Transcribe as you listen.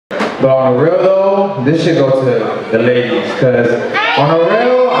But on the real though, this should go to the ladies, cause on the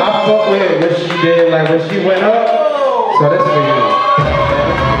real, I fuck with what she did, like when she went up. So this for you.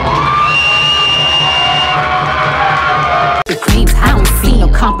 I don't see no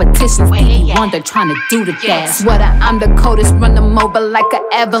competition. Stevie Wonder trying to do the dash. What I'm the coldest, run them over like an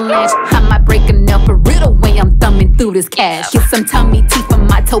avalanche. I might break a nail for real the way I'm thumbing through this cash. Get some tummy teeth from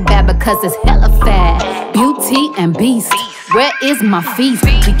my toe bad because it's hella fat. Beauty and beast, where is my feast?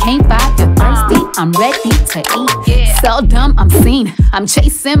 We can't fight, you're thirsty, I'm ready to eat. Seldom I'm seen, I'm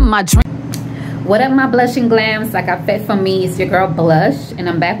chasing my dream. What up my blushing glams? Like I fed for me, it's your girl Blush, and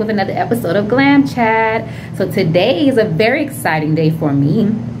I'm back with another episode of Glam Chat. So today is a very exciting day for me.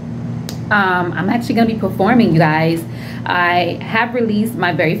 I'm actually gonna be performing, you guys. I have released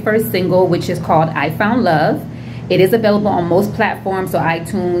my very first single, which is called I Found Love. It is available on most platforms, so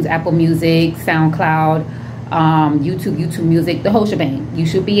iTunes, Apple Music, SoundCloud, YouTube Music, the whole shebang. You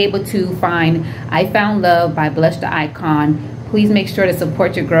should be able to find I Found Love by Blush the Icon. Please make sure to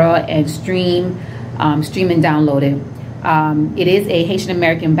support your girl and stream and download it. It is a Haitian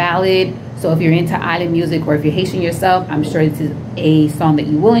American ballad, so if you're into island music or if you're Haitian yourself, I'm sure this is a song that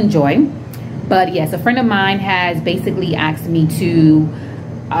you will enjoy. But yes, a friend of mine has basically asked me to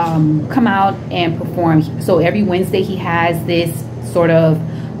come out and perform. So every Wednesday he has this sort of,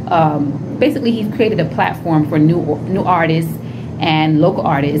 basically he's created a platform for new artists and local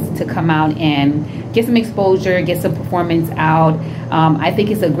artists to come out and get some exposure, get some performance out. I think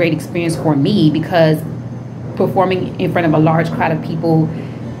it's a great experience for me because performing in front of a large crowd of people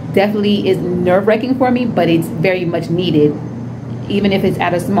definitely is nerve-wracking for me, but it's very much needed. Even if it's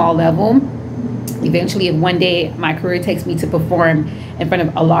at a small level, eventually if one day my career takes me to perform in front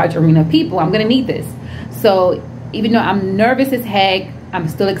of a large arena of people, I'm gonna need this. So even though I'm nervous as heck, I'm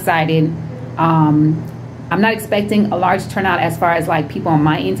still excited. I'm not expecting a large turnout as far as like people on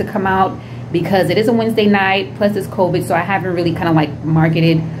my end to come out because it is a Wednesday night, plus it's COVID, so I haven't really kind of like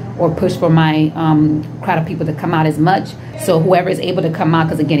marketed or pushed for my crowd of people to come out as much. So whoever is able to come out,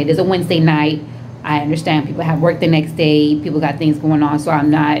 because again, it is a Wednesday night. I understand people have work the next day, people got things going on, so I'm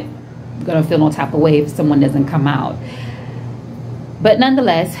not gonna feel no type of way if someone doesn't come out. But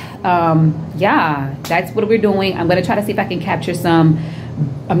nonetheless, yeah, that's what we're doing. I'm gonna try to see if I can capture some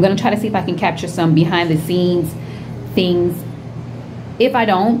behind the scenes things. If I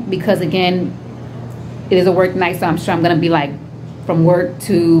don't, because again, it is a work night, so I'm sure I'm gonna be like from work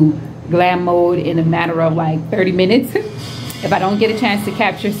to glam mode in a matter of like 30 minutes. If I don't get a chance to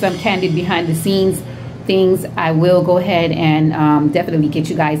capture some candid behind the scenes things, I will go ahead and definitely get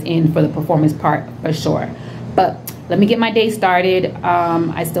you guys in for the performance part for sure. But let me get my day started.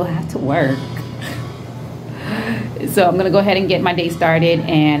 I still have to work. So I'm gonna go ahead and get my day started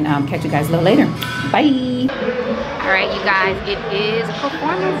and catch you guys a little later. Bye. All right, you guys, it is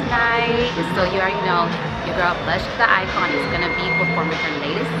performance night. So you already know your girl Blush the Icon is gonna be performing her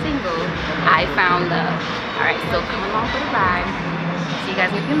latest single, I Found Love. All right, so come along for the ride. See you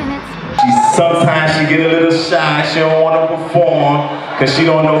guys in a few minutes. Sometimes she get a little shy, she don't want to perform because she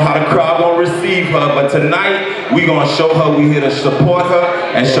don't know how the crowd gonna receive her. But tonight, we gonna show her we here to support her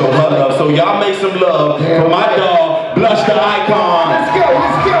and show her love. So y'all make some love for my dog, Blush the Icon. Let's go,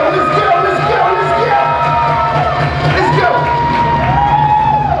 let's go, let's go, let's go, let's go. Let's go.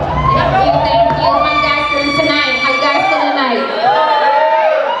 Thank you. How you guys feeling tonight? How you guys feeling tonight?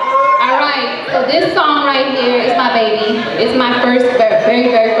 All right, so this song right here is my baby. It's my very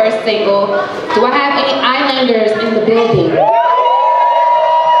first single. Do I have any islanders in the building?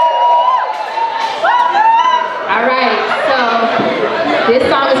 Alright, so this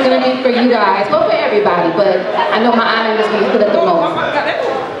song is going to be for you guys. Well, for everybody, but I know my islanders going to feel it the most.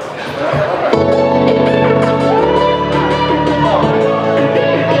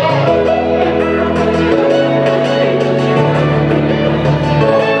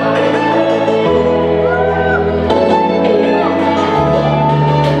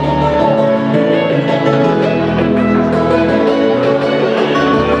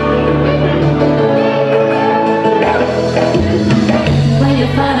 When you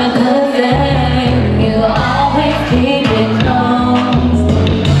find a good thing, you always keep it going.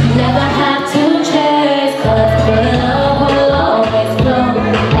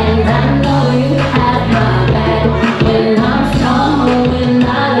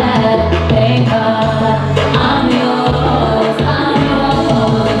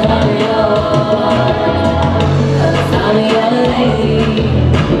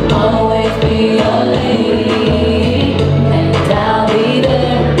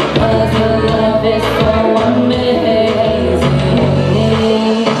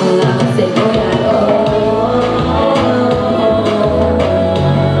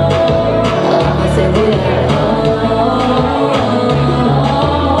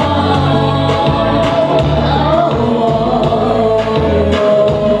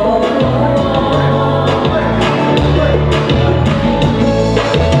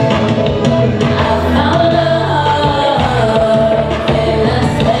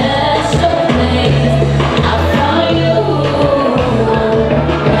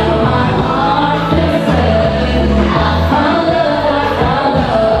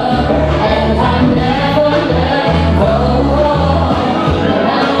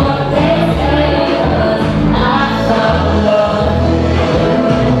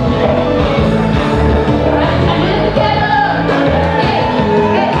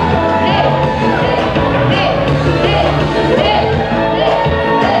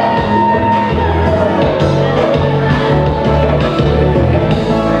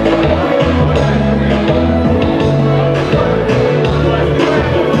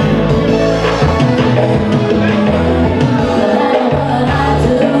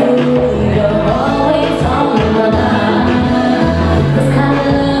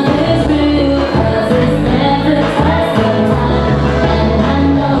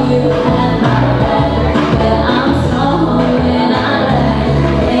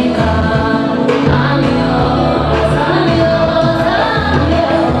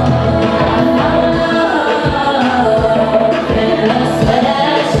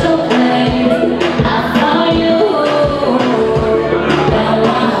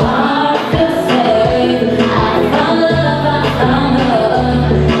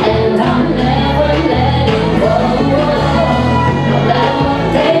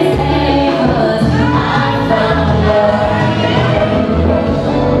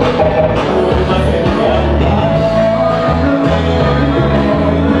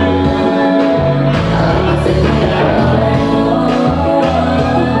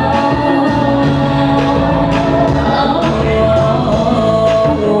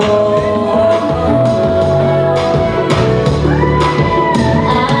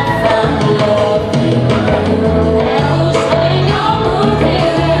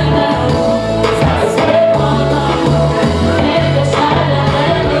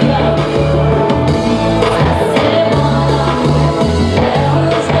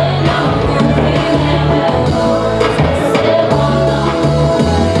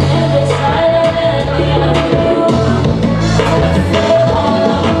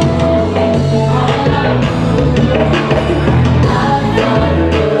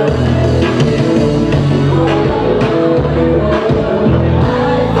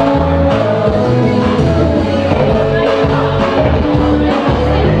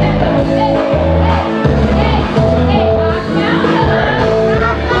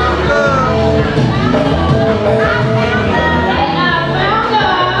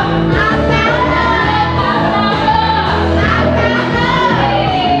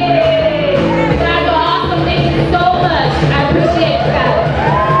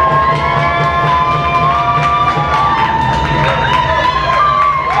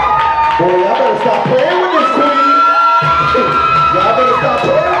 playing with this queen. Y'all better stop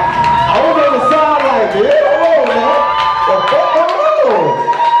playing. I was on the side like, yeah, hold on now.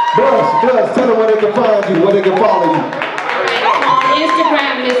 Blush, tell them where they can find you, where they can follow you. On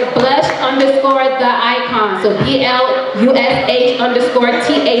Instagram, it is blush_the_icon. So BLUSH_THAICON.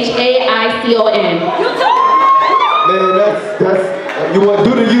 Man, that's, you want to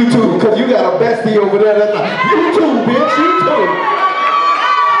do the YouTube, because you got a bestie over there that's like, YouTube, bitch, YouTube.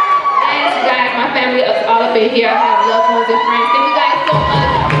 Yes, guys, my family is all up in here. I have loved ones and friends. Thank you guys so much.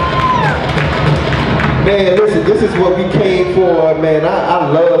 Man, listen, this is what we came for, man. I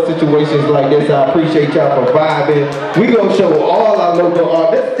love situations like this. I appreciate y'all for vibing. We gonna show all our local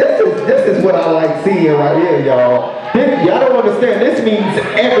art. This is what I like seeing right here, y'all. Y'all don't understand, this means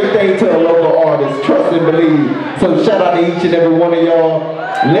everything to a local artist. Trust and believe. So shout out to each and every one of y'all.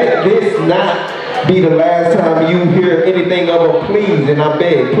 Let this not be the last time you hear anything of them, please, and I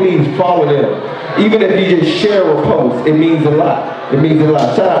beg, please follow them. Even if you just share a post, it means a lot. It means a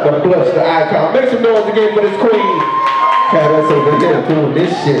lot. Shout out to Blush, the icon. Make some noise again for this queen. God, that's over here doing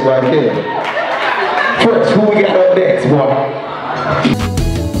this shit right here. First, who we got up next, boy?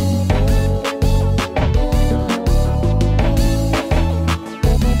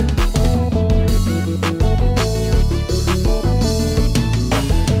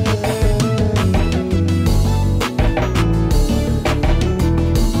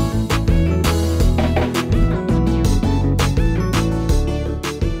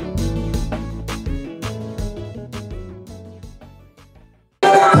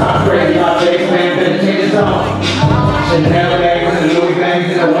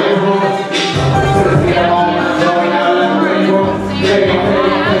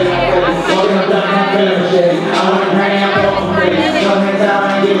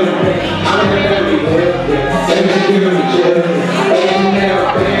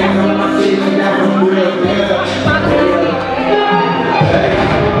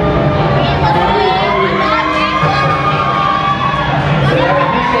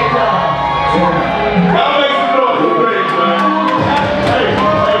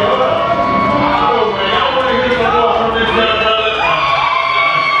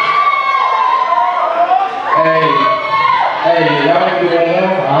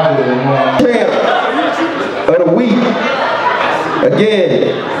 Again,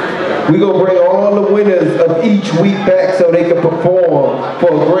 we're going to bring all the winners of each week back so they can perform for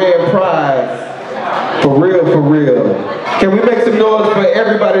a grand prize. For real, for real. Can we make some noise for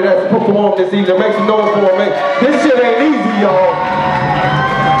everybody that's performed this evening? Make some noise for them. This shit ain't easy, y'all.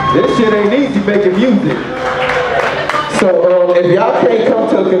 This shit ain't easy making music. So if y'all can't come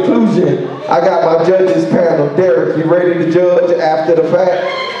to a conclusion, I got my judges panel. Derek, you ready to judge after the fact?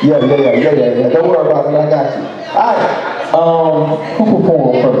 Yeah. Don't worry about it, I got you. All right. Who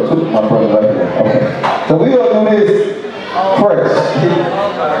performed first? My brother right here. Okay. So we gonna do this fresh.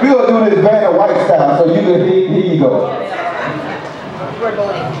 We gonna do this Vanna White style. So here you go.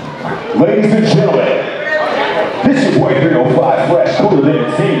 Ladies and gentlemen, this is your boy 305 Fresh, cooler than it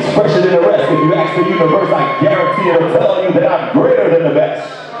seems, fresher than the rest. If you ask the universe, I guarantee it'll tell you that I'm greater than the best.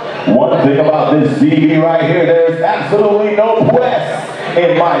 One thing about this CD right here, there's absolutely no press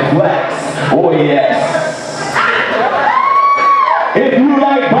in my flex. Oh yes. If you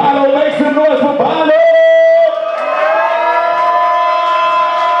like Bono, make some noise for Bono!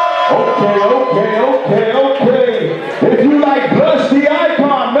 Okay. If you like Blush the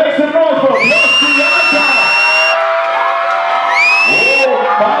Icon, make some noise for Blush the Icon! Oh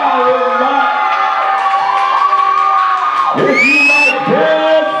my. If you like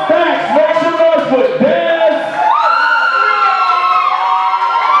Dez Stacks, make some noise for Dez!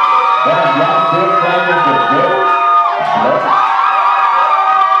 Damn, y'all still playing with the joke?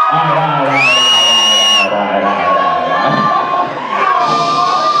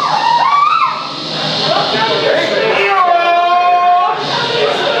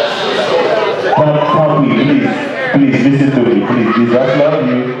 Please listen to me. Please, just love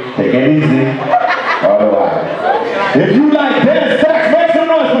you. Take it easy. Alright. If you like Dez Stacks, make some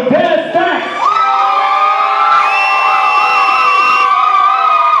noise for Dez Stacks.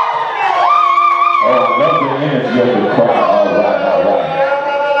 Oh, I love the energy of the crowd. Alright.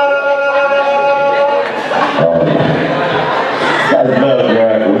 That's love,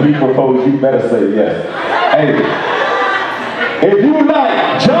 right? When he proposed, you better say yes. Hey, if you like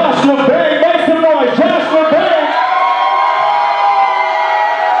Josh LeBay, make some noise, Josh LeBay.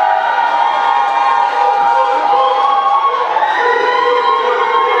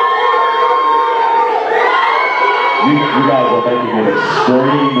 You guys are making it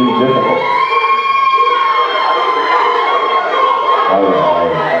extremely difficult. All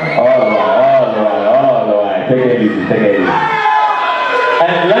right. easy, take it easy.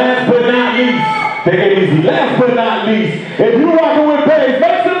 And last but not least, take it easy. Last but not least, if you rockin' with bass,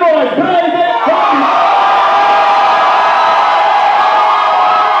 make some noise. Bass and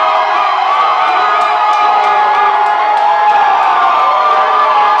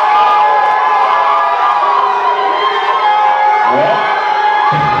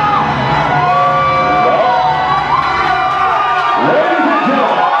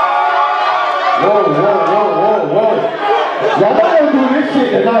Y'all not gonna do this shit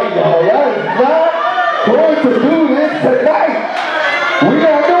tonight, y'all. Y'all is not going to do this tonight. We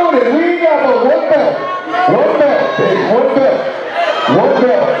not doing it. We ain't got but one belt. One belt, baby. One belt. One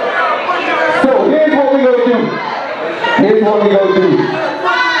belt. So here's what we gonna do. Here's what we gonna do.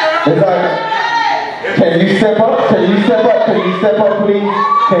 It's like, can you step up? Can you step up? Can you step up, please?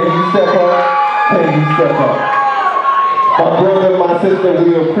 Can you step up? Can you step up? My brother, my sister,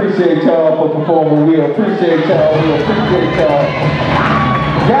 we appreciate y'all for performing. We appreciate y'all. We appreciate y'all.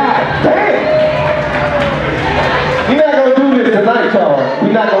 God damn! We're not gonna do this tonight, y'all.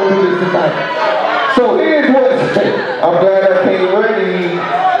 We're not gonna do this tonight. So here's what. I'm glad I came ready.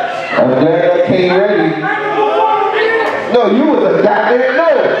 I'm glad I came ready. No, you was a goddamn no.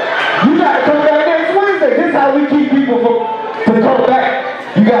 You gotta come back next Wednesday. This is how we keep people from to come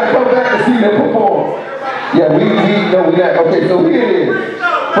back. You gotta come back to see them perform. Yeah, we know we not. Okay, so here it is.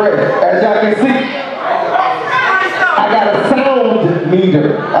 Fresh, as y'all can see, I got a sound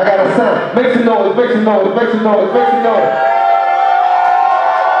meter. I got a sound. Make some noise, make some noise, make some noise, make some noise.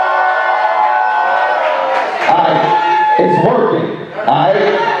 Alright, it's working.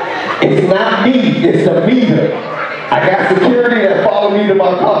 Alright? It's not me, it's the meter. I got security that follow me to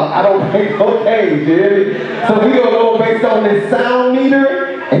my car. I don't pay no pay, dude. So we gonna go based on this sound meter.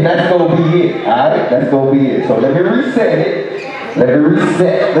 And that's gonna be it, alright? That's gonna be it. So let me reset it. Let me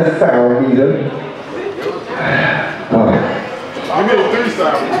reset the sound meter. We need 3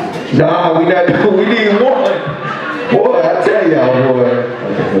 sound. Nah, we not doing, we need 1. Boy, I tell y'all, boy.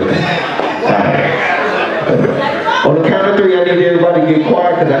 Alright. On the count of 3, I need everybody to get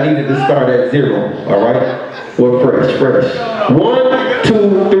quiet because I needed to start at 0, alright? We're fresh, fresh. 1,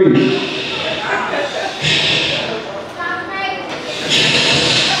 2, 3.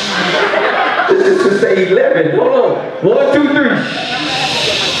 This is to say 11. Hold on. 1, 2, 3.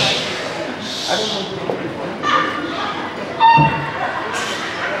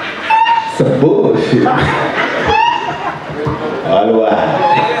 Some bullshit. all right.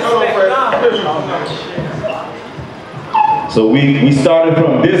 So we started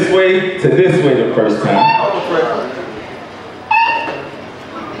from this way to this way the first time.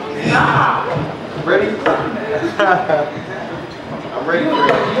 Ready? I'm ready for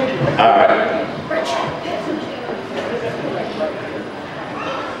it. All right.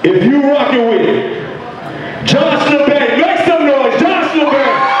 If you rockin' with Josh LeBay, make some noise, Josh LeBay.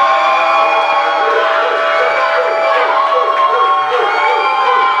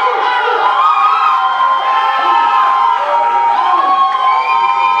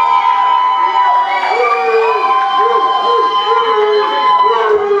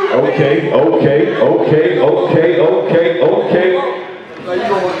 Okay.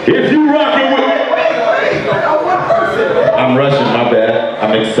 If you rockin' with, I'm rushing, my bad.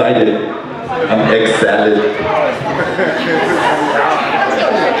 I'm excited.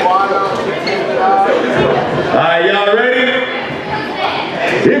 Alright, y'all ready?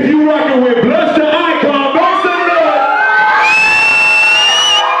 If you rockin' with Blush the Icon, make some noise.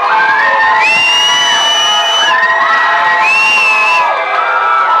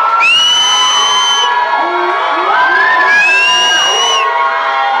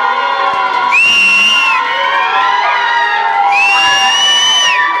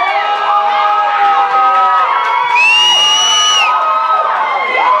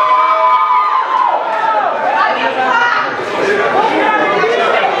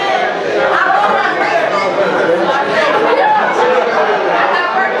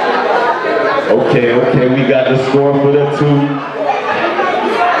 Okay, we got the score for the 2.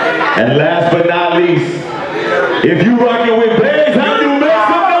 And last but not least, if you rockin' with Blaze, how do you make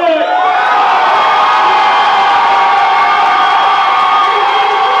some noise?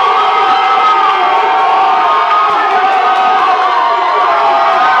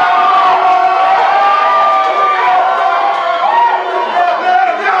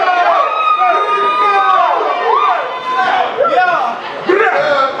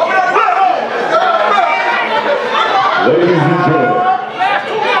 Ladies and gentlemen.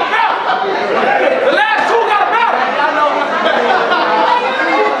 The last two got a belt.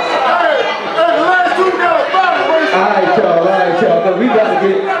 Alright, y'all,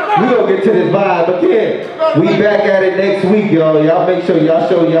 we gonna get to this vibe again. We back at it next week, y'all. Y'all make sure y'all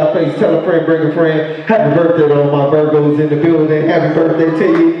show y'all face. Tell a friend, bring a friend. Happy birthday to all my Virgos in the building. Happy birthday to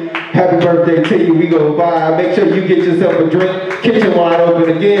you. Happy birthday to you. We gonna vibe. Make sure you get yourself a drink. Kitchen wide open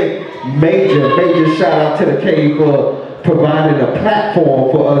again. Major shout out to the Cave for providing a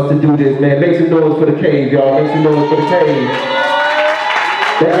platform for us to do this, man. Make some noise for the Cave, y'all. Make some noise for the Cave.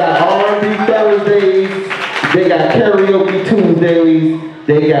 They got R&B Thursdays. They got karaoke Tuesdays.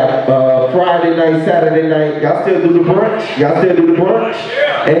 They got Friday night, Saturday night. Y'all still do the brunch? Y'all still do the brunch?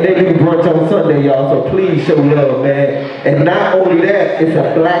 And they do brunch on Sunday, y'all. So please show love, man. And not only that, it's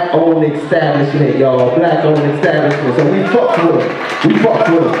a black-owned establishment, y'all. Black-owned establishment. So we fuck with them. We fuck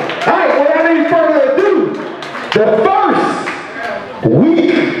with them. All right, without any further ado, the first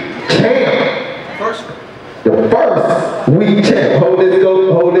week champ. The first week champ. Hold this,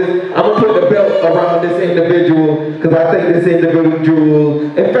 go, hold this. I'm gonna put the belt around this individual because I think this individual,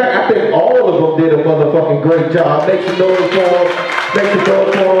 in fact, I think all of them did a motherfucking great job. Make some noise for them. Make some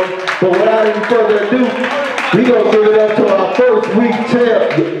noise for them. But without any further ado, we gonna give it up to our first week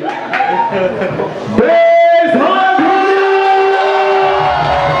champ. Blaze Hunter!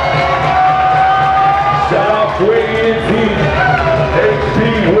 Southway team. HP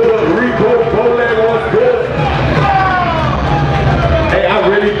Wood, Rico, Bolek, what's good? Hey, I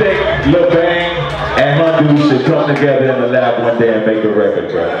really think Lil Bang and Hundu should come together in the lab one day and make a record,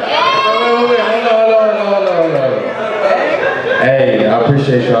 bro. Wait, hold on. Hey, I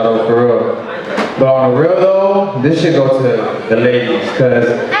appreciate y'all though, for real. But on the real though, this should go to the ladies, cause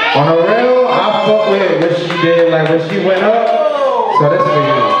on the real, I fuck with what she did, like when she went up. So this for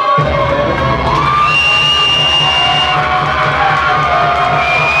you.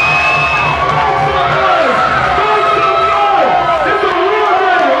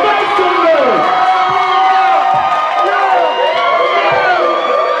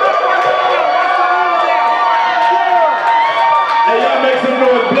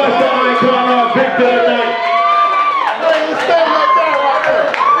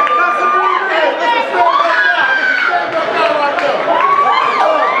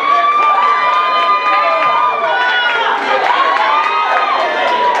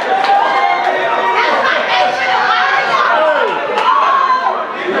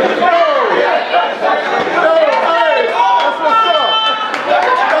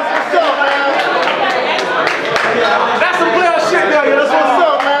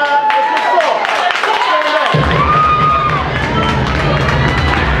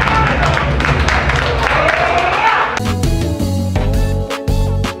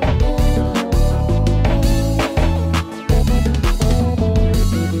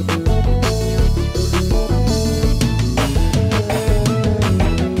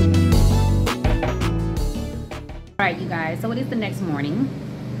 Alright, you guys, so it is the next morning.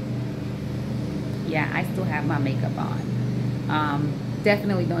 Yeah, I still have my makeup on.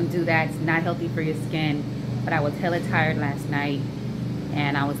 Definitely don't do that. It's not healthy for your skin. But I was hella tired last night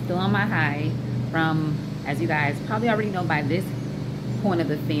and I was still on my high from, as you guys probably already know by this point of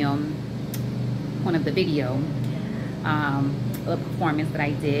the film, point of the video, a performance that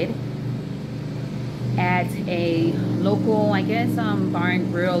I did at a local, I guess, bar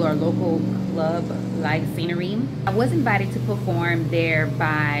and grill or local club like scenery. I was invited to perform there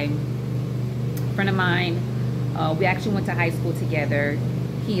by a friend of mine. We actually went to high school together.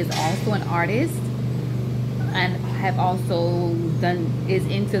 He is also an artist and have also is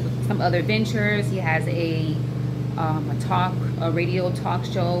into some other ventures. He has a radio talk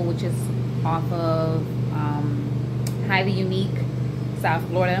show, which is off of Highly Unique, South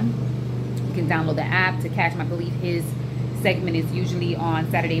Florida. You can download the app to catch him. I believe his segment is usually on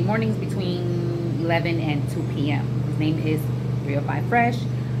Saturday mornings between 11 and 2 p.m. His name is 305 Fresh.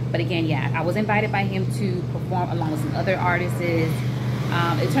 But again, yeah, I was invited by him to perform along with some other artists. It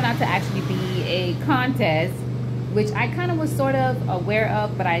turned out to actually be a contest, which I kind of was sort of aware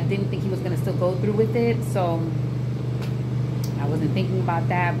of, but I didn't think he was going to still go through with it. So I wasn't thinking about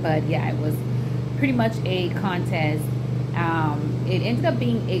that. But yeah, it was pretty much a contest. It ended up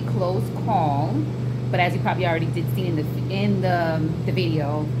being a close call, but as you probably already did see in the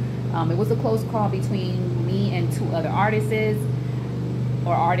video, it was a close call between me and two other artists,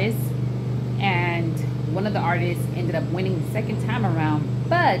 and one of the artists ended up winning the second time around.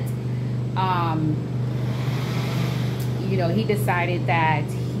 But you know, he decided that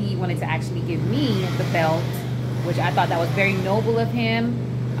he wanted to actually give me the belt, which I thought that was very noble of him,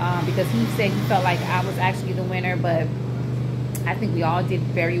 because he said he felt like I was actually the winner. But I think we all did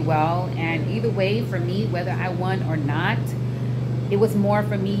very well, and either way, for me, whether I won or not, it was more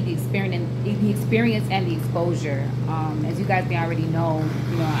for me the experience and the exposure. As you guys may already know,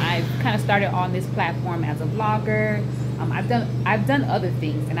 I've kind of started on this platform as a vlogger. I've done other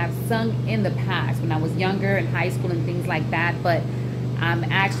things, and I've sung in the past when I was younger in high school and things like that. But I'm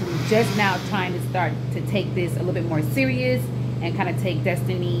actually just now trying to start to take this a little bit more serious and kind of take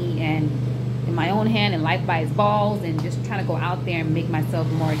destiny and in my own hand and life by its balls, and just trying to go out there and make myself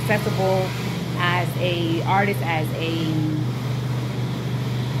more accessible as a artist,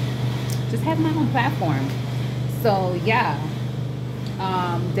 just have my own platform. So yeah,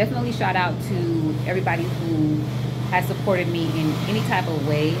 definitely shout out to everybody who has supported me in any type of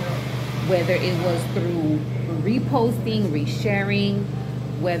way, whether it was through reposting, resharing,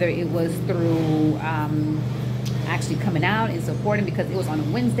 whether it was through actually coming out and supporting, because it was on a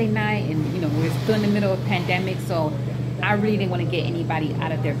Wednesday night and we're still in the middle of pandemic, so I really didn't want to get anybody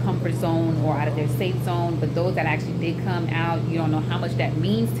out of their comfort zone or out of their safe zone. But those that actually did come out, you don't know how much that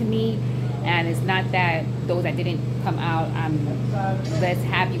means to me. And it's not that those that didn't come out, I'm less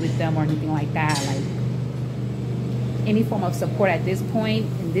happy with them or anything like that. Like, any form of support at this point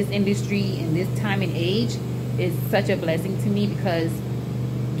in this industry, in this time and age, is such a blessing to me, because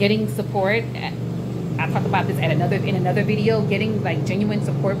getting support, I talked about this in another video, getting like genuine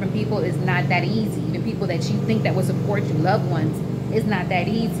support from people is not that easy. Even people that you think that will support your loved ones, is not that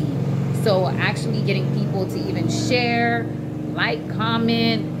easy. So actually getting people to even share, like,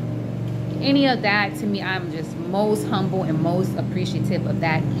 comment, any of that, to me, I'm just most humble and most appreciative of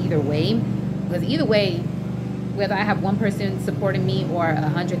that either way. Because either way, whether I have one person supporting me or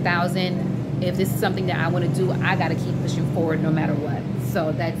 100,000, if this is something that I want to do, I got to keep pushing forward no matter what.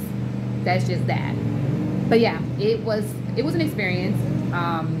 So that's just that. But yeah, it was an experience,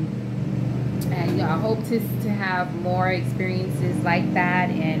 and I hope to have more experiences like that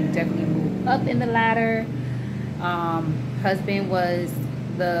and definitely move up in the ladder. Husband was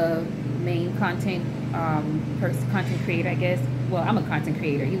the main content creator, I guess. Well, I'm a content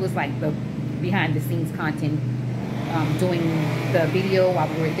creator. He was like the behind the scenes content, doing the video while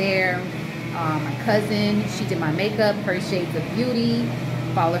we were there. My cousin, she did my makeup, her Shades of Beauty.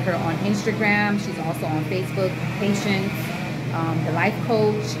 Follow her on Instagram. She's also on Facebook, Patience, the life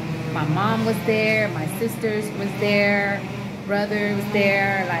coach. My mom was there, my sisters was there, brother was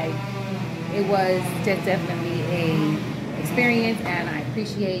there. Like, it was just definitely a experience, and I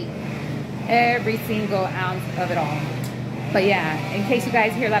appreciate every single ounce of it all. But yeah, in case you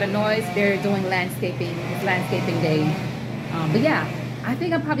guys hear a lot of noise, they're doing landscaping. It's landscaping day. But yeah, I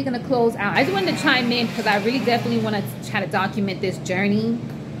think I'm probably gonna close out. I just wanted to chime in because I really definitely want to try to document this journey.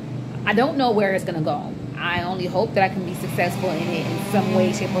 I don't know where it's gonna go. I only hope that I can be successful in it in some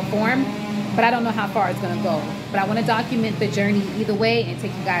way, shape, or form. But I don't know how far it's gonna go. But I want to document the journey either way and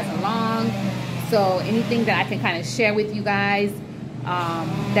take you guys along. So anything that I can kind of share with you guys,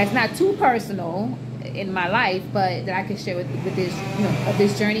 that's not too personal in my life, but that I can share with this,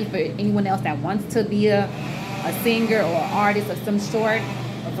 this journey for anyone else that wants to be a singer or an artist of some sort,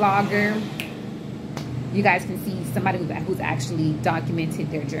 a vlogger. You guys can see somebody who's actually documented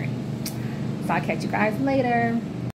their journey. So I'll catch you guys later.